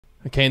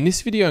Okay, in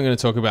this video I'm going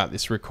to talk about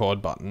this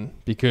record button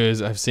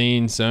because I've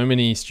seen so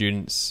many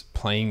students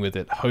playing with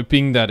it,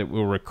 hoping that it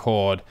will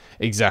record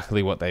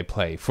exactly what they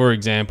play. For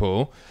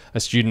example, a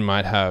student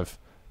might have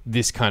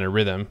this kind of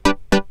rhythm.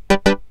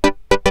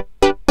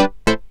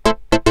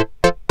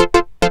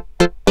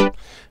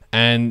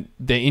 And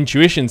their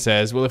intuition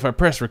says, well, if I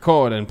press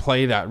record and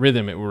play that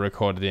rhythm, it will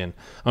record it in.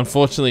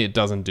 Unfortunately, it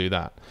doesn't do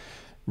that.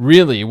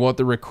 Really, what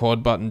the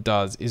record button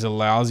does is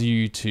allows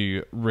you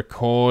to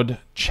record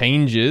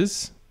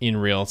changes in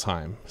real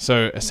time.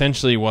 So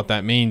essentially what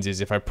that means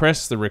is if I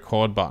press the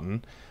record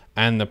button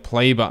and the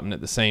play button at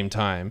the same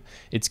time,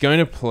 it's going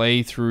to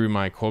play through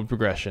my chord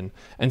progression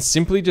and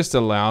simply just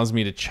allows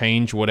me to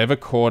change whatever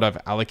chord I've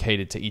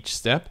allocated to each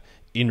step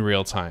in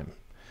real time.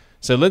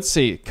 So let's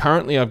see,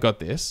 currently I've got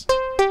this.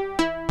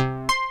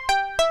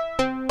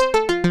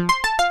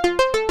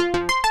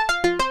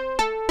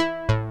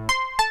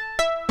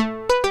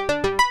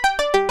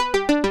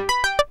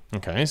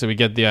 Okay, so we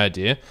get the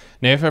idea.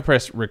 Now if I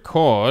press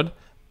record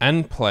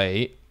and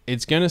play,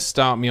 it's going to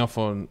start me off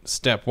on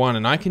step one,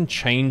 and I can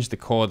change the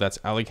chord that's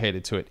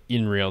allocated to it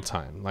in real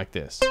time, like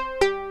this.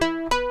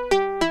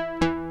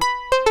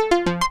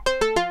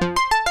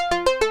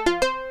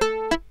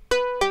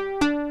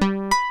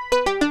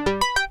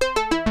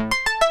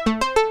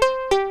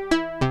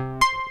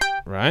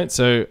 Right,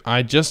 so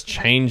I just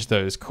changed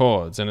those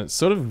chords, and it's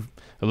sort of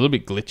a little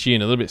bit glitchy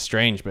and a little bit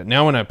strange, but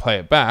now when I play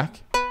it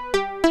back,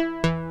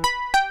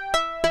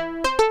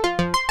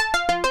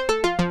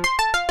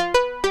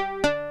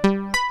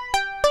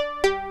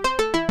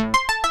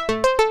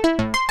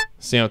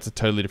 see how it's a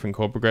totally different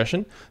chord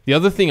progression. The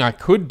other thing I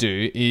could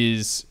do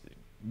is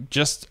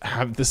just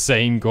have the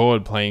same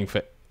chord playing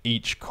for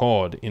each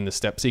chord in the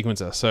step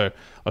sequencer. So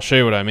I'll show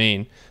you what I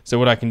mean. So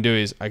what I can do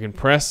is I can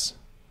press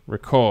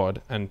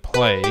record and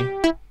play.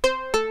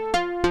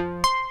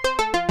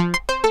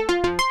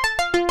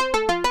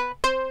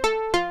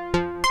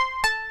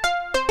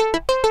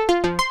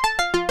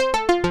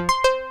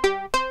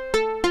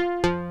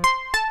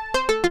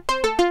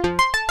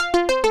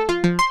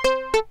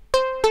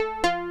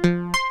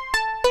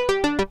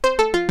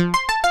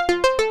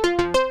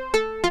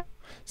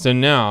 So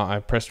now I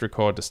pressed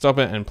record to stop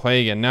it and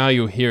play again. Now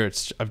you'll hear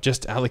I've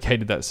just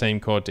allocated that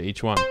same chord to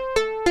each one.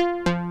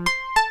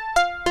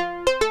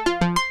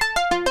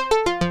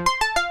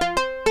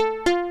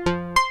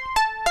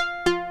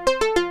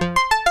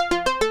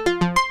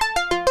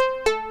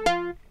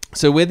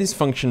 So where this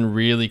function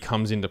really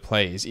comes into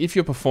play is if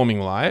you're performing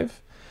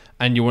live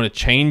and you want to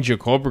change your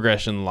chord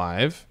progression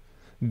live,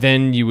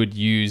 then you would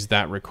use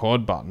that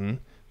record button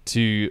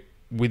to,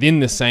 within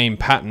the same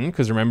pattern,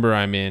 because remember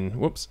I'm in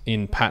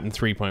pattern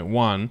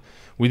 3.1,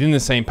 within the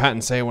same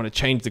pattern, say I want to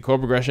change the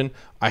chord progression,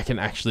 I can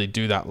actually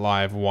do that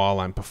live while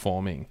I'm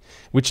performing,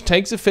 which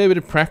takes a fair bit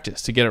of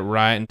practice to get it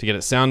right and to get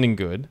it sounding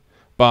good,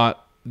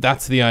 but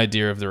that's the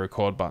idea of the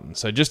record button.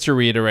 So just to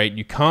reiterate,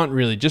 you can't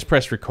really just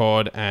press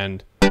record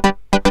and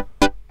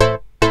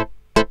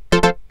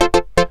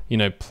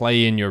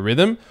play in your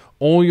rhythm.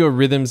 All your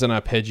rhythms and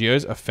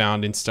arpeggios are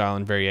found in style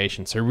and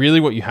variation. So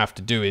really what you have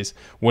to do is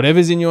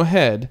whatever's in your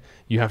head,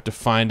 you have to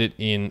find it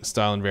in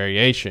style and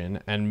variation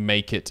and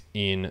make it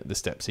in the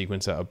step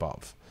sequencer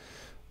above.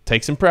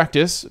 Take some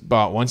practice,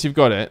 but once you've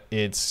got it,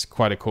 it's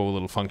quite a cool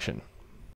little function.